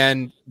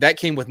 And that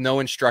came with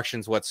no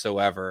instructions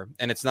whatsoever.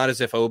 And it's not as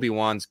if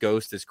Obi-Wan's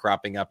ghost is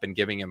cropping up and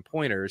giving him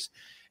pointers.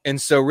 And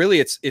so really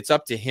it's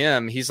up to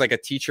him. He's like a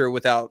teacher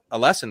without a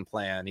lesson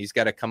plan. He's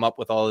got to come up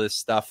with all this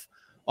stuff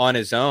on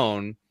his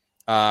own.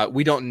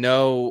 We don't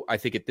know, I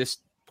think at this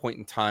point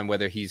in time,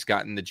 whether he's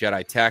gotten the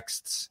Jedi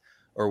texts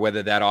or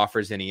whether that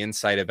offers any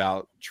insight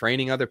about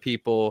training other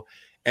people.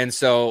 And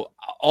so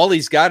all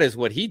he's got is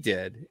what he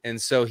did. And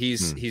so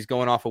he's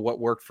going off of what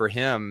worked for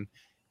him.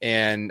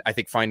 And I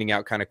think finding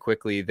out kind of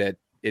quickly that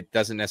it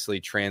doesn't necessarily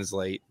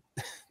translate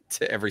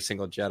to every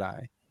single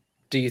Jedi.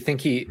 Do you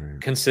think he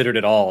considered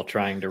at all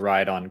trying to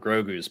ride on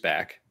Grogu's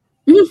back?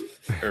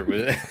 Or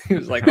he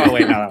was like, oh,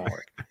 wait, no, that won't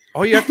work.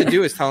 All you have to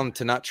do is tell him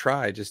to not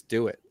try. Just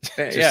do it.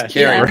 Just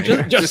carry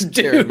me. Just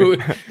do.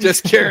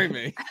 Just carry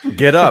me.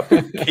 Get up.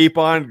 Keep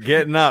on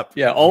getting up.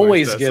 Yeah,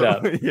 always get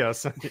up.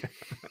 Yes.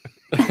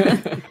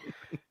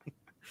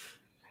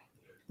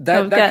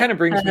 That kind of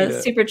brings me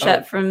to super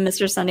chat from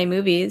Mr. Sunday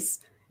Movies.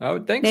 Oh,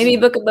 thanks. Maybe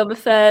Book of Boba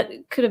Fett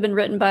could have been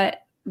written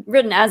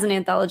as an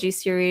anthology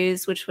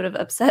series, which would have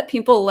upset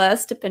people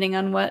less depending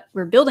on what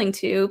we're building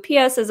to.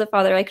 P.S. As a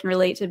father, I can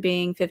relate to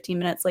being 15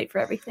 minutes late for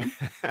everything.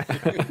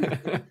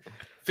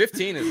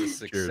 15 is a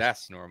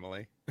success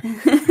normally.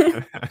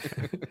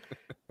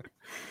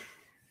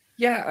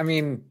 Yeah, I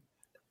mean,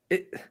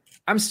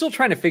 I'm still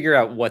trying to figure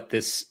out what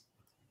this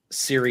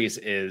series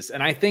is.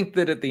 And I think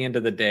that at the end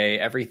of the day,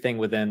 everything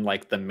within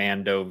like the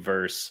Mando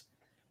verse,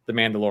 the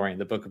Mandalorian,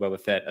 the Book of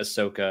Boba Fett,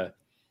 Ahsoka,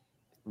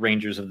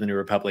 Rangers of the New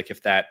Republic,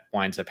 if that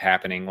winds up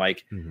happening,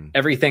 like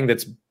everything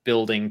that's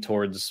building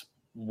towards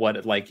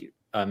what, like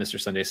Mr.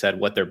 Sunday said,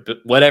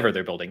 whatever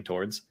they're building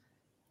towards,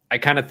 I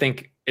kind of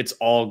think it's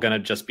all going to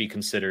just be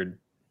considered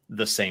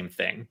the same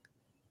thing.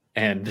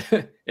 And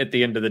at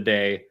the end of the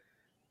day,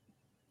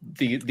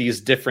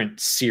 these different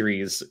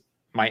series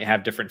might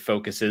have different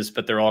focuses,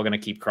 but they're all going to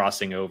keep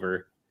crossing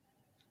over.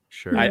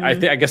 Sure. I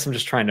guess I'm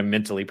just trying to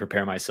mentally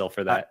prepare myself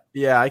for that.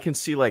 Yeah, I can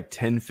see like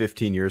 10,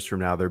 15 years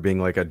from now, there being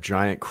like a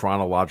giant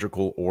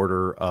chronological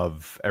order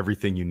of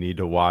everything you need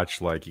to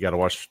watch. Like you got to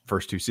watch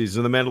first 2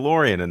 seasons of The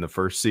Mandalorian and the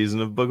first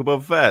season of Book of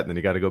Boba Fett. And then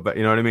you got to go back.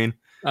 You know what I mean?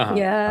 Uh-huh.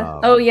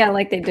 Yeah.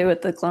 Like they do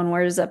with the Clone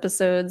Wars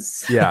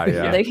episodes.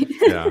 Yeah.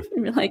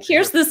 Like,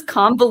 here's this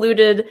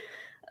convoluted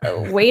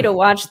way to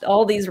watch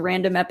all these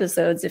random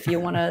episodes if you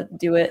want to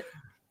do it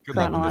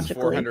chronologically.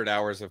 400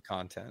 hours of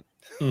content.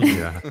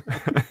 Yeah.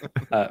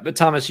 But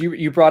Thomas,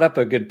 you brought up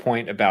a good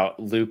point about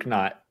Luke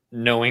not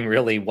knowing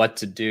really what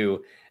to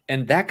do.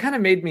 And that kind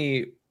of made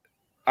me,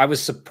 I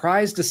was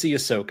surprised to see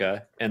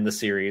Ahsoka in the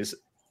series,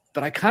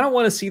 but I kind of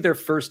want to see their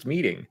first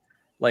meeting.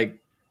 Like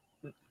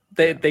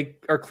they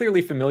are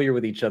clearly familiar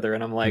with each other.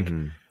 And I'm like,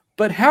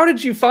 but how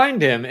did you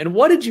find him? And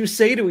what did you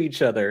say to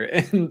each other?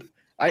 And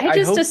I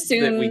just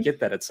hope that we get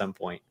that at some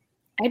point.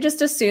 I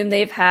just assume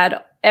they've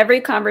had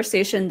every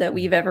conversation that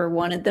we've ever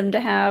wanted them to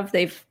have.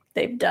 They've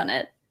done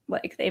it.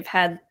 Like they've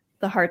had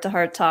the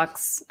heart-to-heart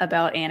talks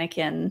about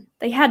Anakin.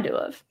 They had to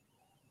have.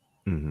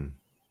 I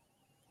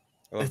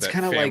love It's that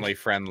kinda family like-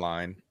 friend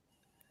line.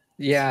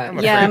 Yeah.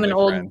 I'm an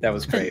old That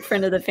was great.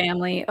 friend of the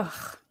family.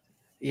 Ugh.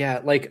 Yeah,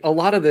 like a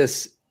lot of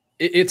this,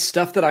 it's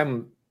stuff that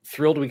I'm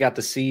thrilled we got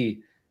to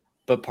see.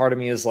 But part of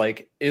me is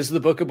like, is the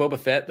Book of Boba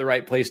Fett the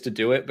right place to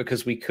do it?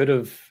 Because we could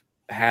have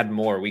had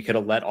more. We could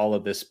have let all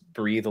of this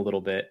breathe a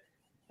little bit.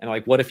 And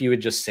like, what if you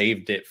had just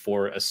saved it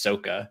for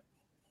Ahsoka,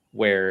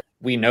 where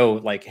we know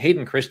like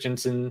Hayden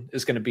Christensen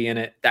is going to be in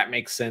it? That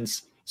makes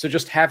sense. So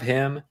just have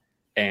him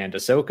and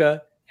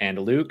Ahsoka and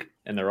Luke,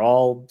 and they're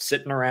all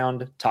sitting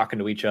around talking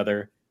to each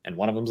other. and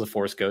one of them's a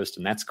Force ghost,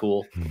 and that's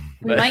cool.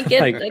 We might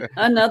get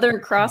another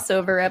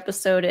crossover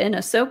episode in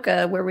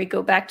Ahsoka where we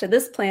go back to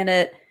this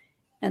planet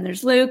and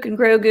there's Luke and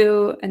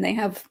Grogu, and they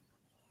have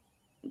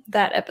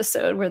that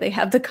episode where they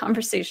have the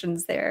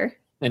conversations there.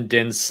 And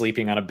Din's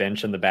sleeping on a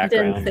bench in the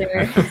background,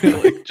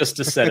 just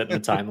to set it in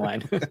the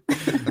timeline.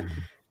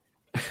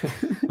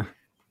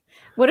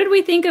 What did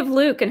we think of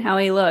Luke and how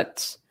he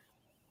looked?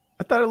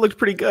 I thought it looked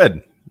pretty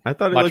good.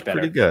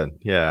 Pretty good.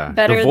 Yeah.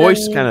 The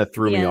voice kind of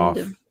threw me off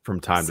from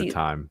time to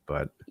time,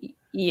 but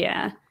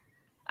yeah.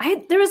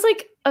 There was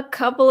like a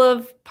couple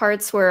of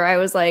parts where I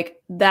was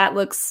like, that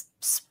looks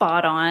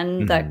spot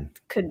on. That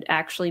could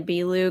actually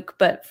be Luke.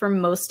 But for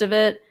most of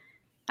it,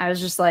 I was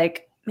just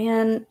like,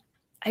 man,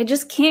 I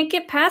just can't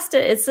get past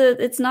it.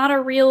 It's not a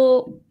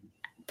real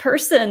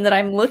person that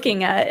I'm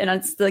looking at. And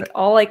it's like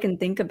all I can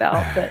think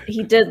about. But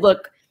he did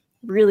look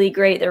really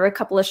great. There were a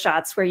couple of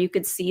shots where you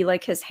could see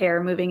like his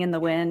hair moving in the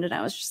wind. And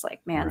I was just like,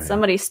 man,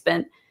 somebody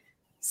spent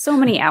so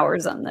many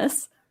hours on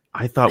this.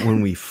 I thought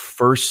when we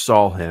first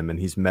saw him and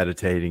he's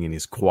meditating and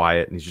he's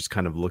quiet and he's just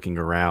kind of looking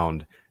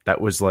around,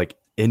 that was like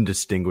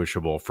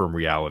indistinguishable from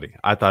reality.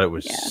 I thought it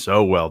was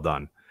so well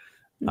done.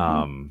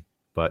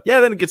 But yeah,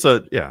 then it gets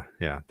then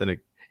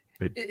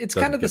it's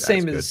kind of the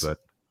same as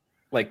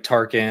like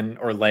Tarkin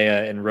or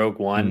Leia in Rogue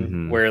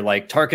One, where like Tarkin